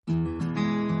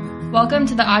Welcome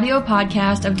to the audio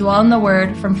podcast of Dwell in the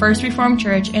Word from First Reformed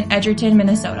Church in Edgerton,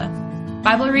 Minnesota.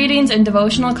 Bible readings and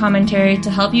devotional commentary to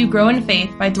help you grow in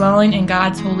faith by dwelling in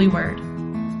God's holy word.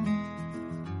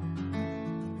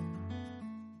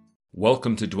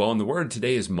 Welcome to Dwell in the Word.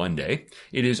 Today is Monday.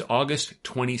 It is August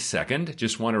 22nd.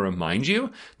 Just want to remind you,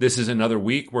 this is another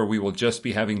week where we will just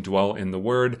be having Dwell in the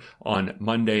Word on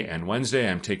Monday and Wednesday.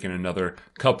 I'm taking another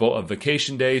couple of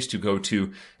vacation days to go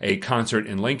to a concert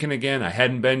in Lincoln again. I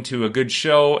hadn't been to a good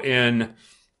show in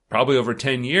probably over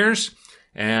 10 years,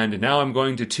 and now I'm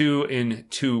going to two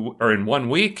in 1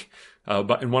 week.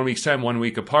 But in 1 week's time, 1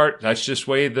 week apart. That's just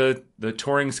the way the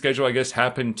touring schedule, I guess,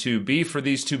 happened to be for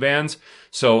these two bands.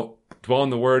 So Dwell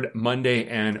in the Word Monday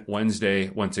and Wednesday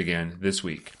once again this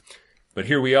week. But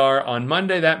here we are on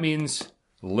Monday. That means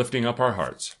lifting up our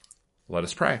hearts. Let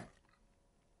us pray.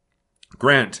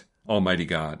 Grant, Almighty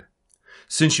God,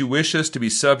 since you wish us to be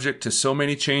subject to so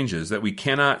many changes that we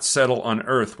cannot settle on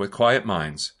earth with quiet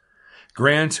minds,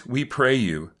 grant, we pray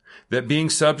you, that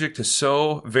being subject to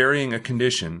so varying a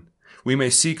condition, we may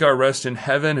seek our rest in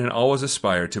heaven and always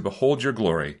aspire to behold your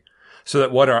glory, so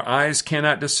that what our eyes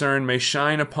cannot discern may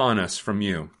shine upon us from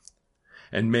you.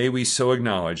 And may we so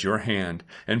acknowledge your hand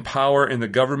and power in the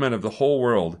government of the whole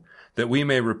world, that we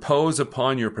may repose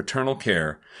upon your paternal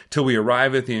care, till we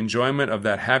arrive at the enjoyment of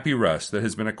that happy rest that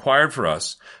has been acquired for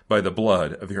us by the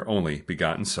blood of your only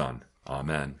begotten Son.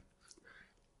 Amen.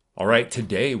 All right,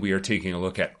 today we are taking a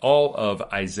look at all of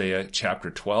Isaiah chapter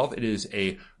 12. It is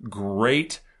a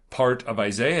great part of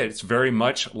Isaiah. It's very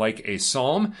much like a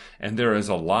psalm, and there is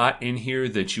a lot in here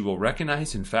that you will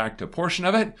recognize. In fact, a portion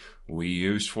of it we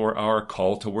used for our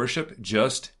call to worship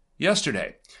just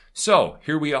yesterday. So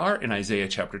here we are in Isaiah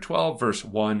chapter 12, verse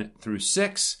 1 through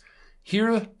 6.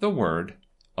 Hear the word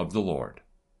of the Lord.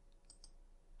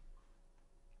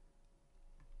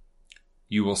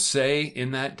 You will say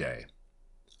in that day,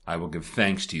 I will give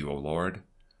thanks to you, O Lord,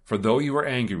 for though you were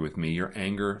angry with me, your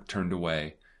anger turned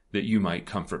away, that you might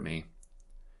comfort me.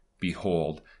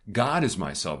 Behold, God is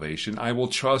my salvation. I will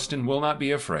trust and will not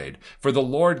be afraid. For the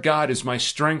Lord God is my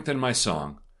strength and my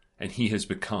song, and he has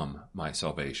become my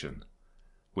salvation.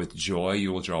 With joy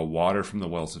you will draw water from the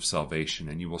wells of salvation,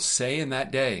 and you will say in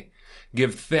that day,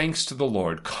 give thanks to the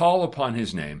Lord, call upon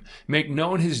his name, make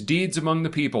known his deeds among the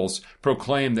peoples,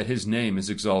 proclaim that his name is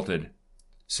exalted.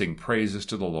 Sing praises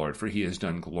to the Lord, for he has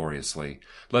done gloriously.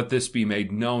 Let this be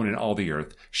made known in all the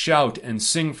earth. Shout and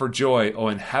sing for joy, O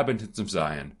inhabitants of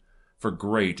Zion, for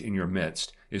great in your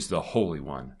midst is the Holy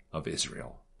One of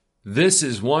Israel. This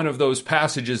is one of those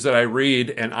passages that I read,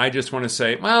 and I just want to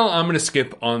say, well, I'm going to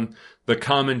skip on the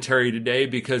commentary today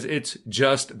because it's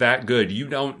just that good. You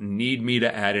don't need me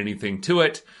to add anything to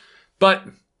it, but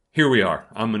here we are.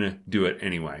 I'm going to do it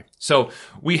anyway. So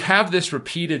we have this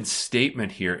repeated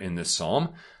statement here in this psalm.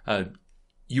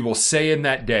 You will say in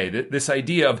that day, that this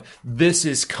idea of this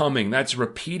is coming, that's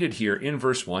repeated here in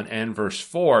verse 1 and verse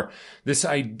 4. This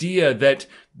idea that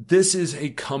this is a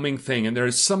coming thing, and there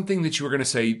is something that you are going to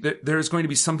say, that there is going to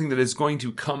be something that is going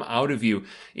to come out of you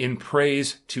in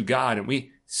praise to God. And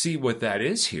we see what that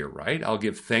is here, right? I'll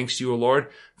give thanks to you, O Lord,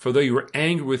 for though you were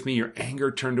angry with me, your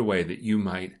anger turned away, that you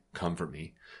might comfort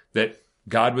me. That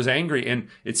God was angry. And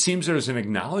it seems there's an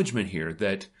acknowledgement here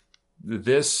that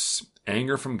this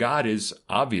anger from God is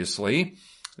obviously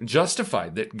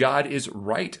justified, that God is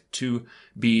right to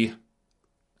be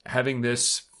having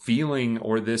this feeling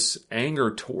or this anger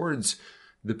towards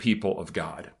the people of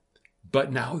God.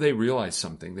 But now they realize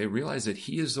something. They realize that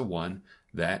he is the one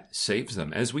that saves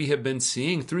them. As we have been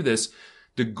seeing through this,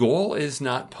 the goal is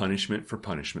not punishment for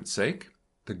punishment's sake.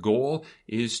 The goal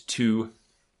is to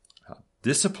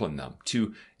discipline them,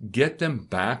 to get them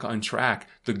back on track.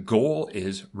 The goal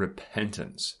is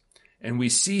repentance. And we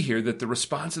see here that the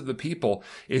response of the people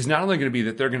is not only going to be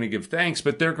that they're going to give thanks,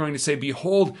 but they're going to say,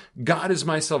 behold, God is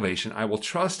my salvation. I will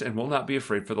trust and will not be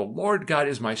afraid, for the Lord God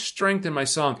is my strength and my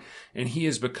song, and he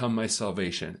has become my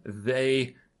salvation.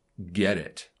 They get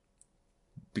it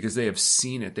because they have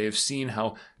seen it. They have seen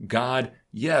how God,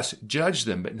 yes, judged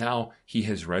them, but now he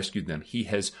has rescued them. He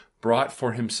has brought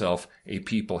for himself a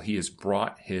people. He has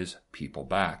brought his people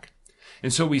back.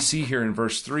 And so we see here in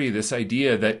verse 3 this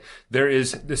idea that there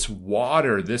is this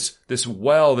water, this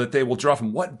well that they will draw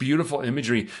from. What beautiful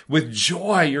imagery. With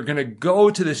joy, you're going to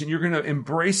go to this and you're going to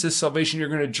embrace this salvation. You're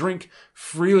going to drink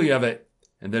freely of it.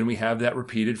 And then we have that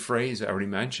repeated phrase I already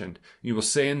mentioned. You will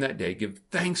say in that day, give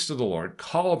thanks to the Lord,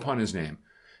 call upon his name,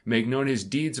 make known his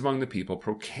deeds among the people,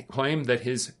 proclaim that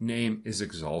his name is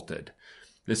exalted.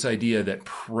 This idea that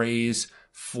praise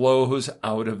flows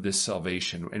out of this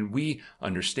salvation. And we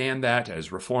understand that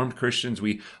as Reformed Christians.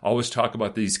 We always talk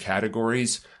about these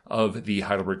categories of the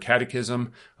Heidelberg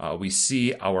Catechism. We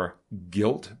see our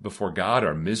guilt before God,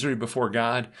 our misery before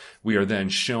God. We are then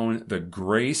shown the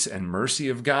grace and mercy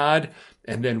of God,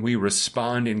 and then we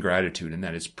respond in gratitude, and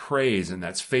that is praise, and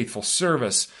that's faithful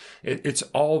service. It's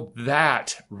all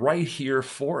that right here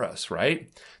for us, right?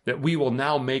 That we will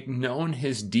now make known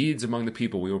his deeds among the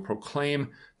people. We will proclaim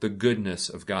the goodness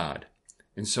of God.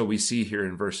 And so we see here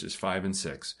in verses 5 and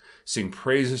 6, sing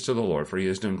praises to the Lord, for he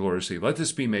has done gloriously. Let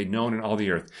this be made known in all the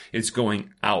earth. It's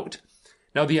going out.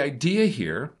 Now, the idea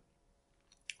here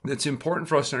that's important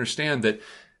for us to understand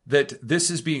that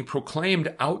this is being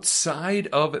proclaimed outside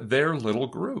of their little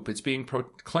group. It's being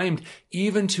proclaimed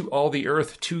even to all the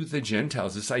earth, to the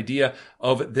Gentiles. This idea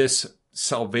of this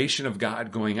salvation of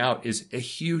God going out is a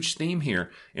huge theme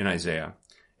here in Isaiah.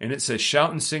 And it says,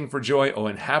 shout and sing for joy, O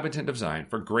inhabitant of Zion,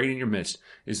 for great in your midst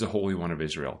is the Holy One of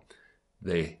Israel.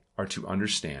 They are to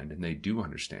understand, and they do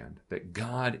understand, that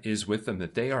God is with them,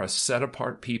 that they are a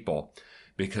set-apart people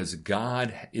because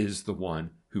God is the one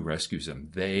who rescues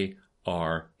them. They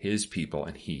are his people,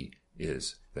 and he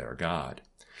is their God.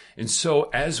 And so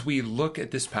as we look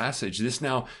at this passage, this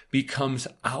now becomes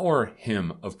our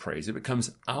hymn of praise. It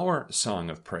becomes our song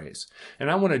of praise. And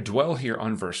I want to dwell here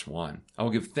on verse 1. I will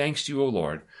give thanks to you, O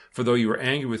Lord, for though you were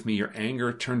angry with me, your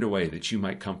anger turned away, that you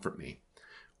might comfort me.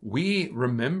 We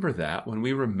remember that when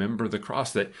we remember the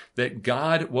cross, that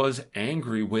God was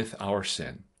angry with our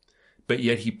sin. But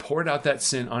yet he poured out that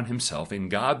sin on himself in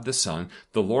God the Son,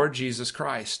 the Lord Jesus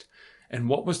Christ. And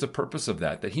what was the purpose of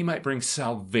that? That he might bring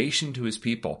salvation to his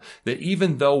people. That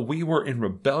even though we were in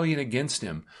rebellion against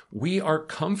him, we are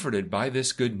comforted by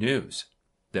this good news.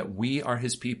 That we are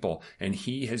his people and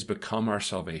he has become our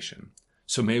salvation.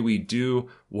 So may we do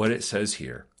what it says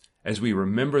here. As we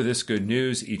remember this good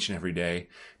news each and every day,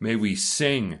 may we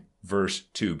sing verse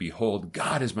 2, behold,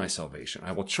 God is my salvation.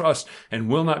 I will trust and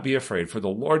will not be afraid, for the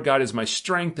Lord God is my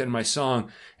strength and my song,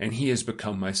 and he has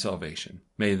become my salvation.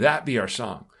 May that be our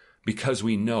song. Because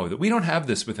we know that we don't have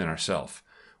this within ourselves.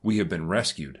 We have been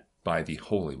rescued by the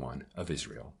Holy One of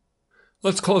Israel.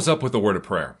 Let's close up with a word of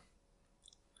prayer.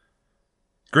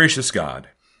 Gracious God,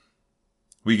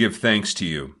 we give thanks to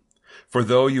you. For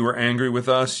though you were angry with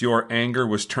us, your anger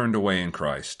was turned away in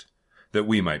Christ, that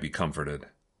we might be comforted.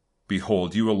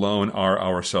 Behold, you alone are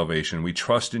our salvation. We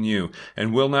trust in you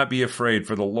and will not be afraid,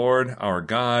 for the Lord our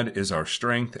God is our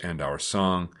strength and our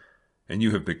song, and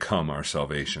you have become our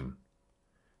salvation.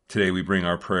 Today we bring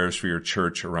our prayers for your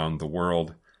church around the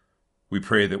world. We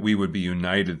pray that we would be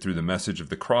united through the message of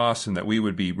the cross and that we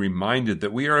would be reminded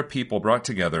that we are a people brought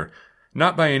together,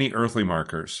 not by any earthly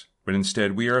markers, but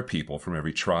instead we are a people from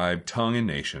every tribe, tongue, and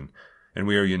nation, and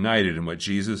we are united in what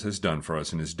Jesus has done for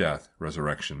us in his death,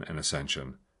 resurrection, and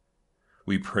ascension.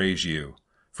 We praise you,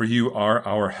 for you are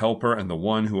our helper and the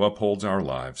one who upholds our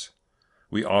lives.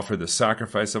 We offer the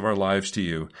sacrifice of our lives to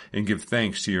you and give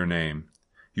thanks to your name.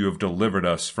 You have delivered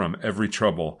us from every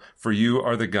trouble, for you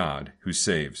are the God who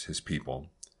saves his people.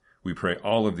 We pray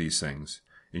all of these things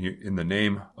in the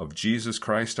name of Jesus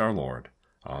Christ our Lord.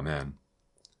 Amen.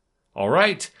 All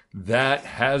right, that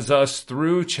has us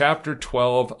through chapter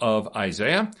 12 of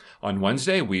Isaiah. On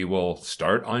Wednesday, we will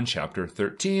start on chapter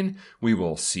 13. We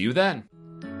will see you then.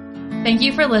 Thank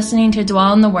you for listening to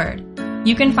Dwell in the Word.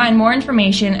 You can find more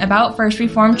information about First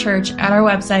Reformed Church at our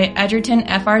website,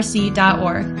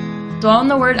 edgertonfrc.org. Dwell in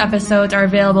the Word episodes are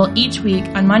available each week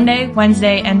on Monday,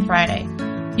 Wednesday, and Friday.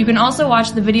 You can also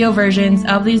watch the video versions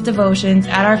of these devotions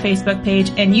at our Facebook page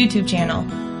and YouTube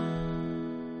channel.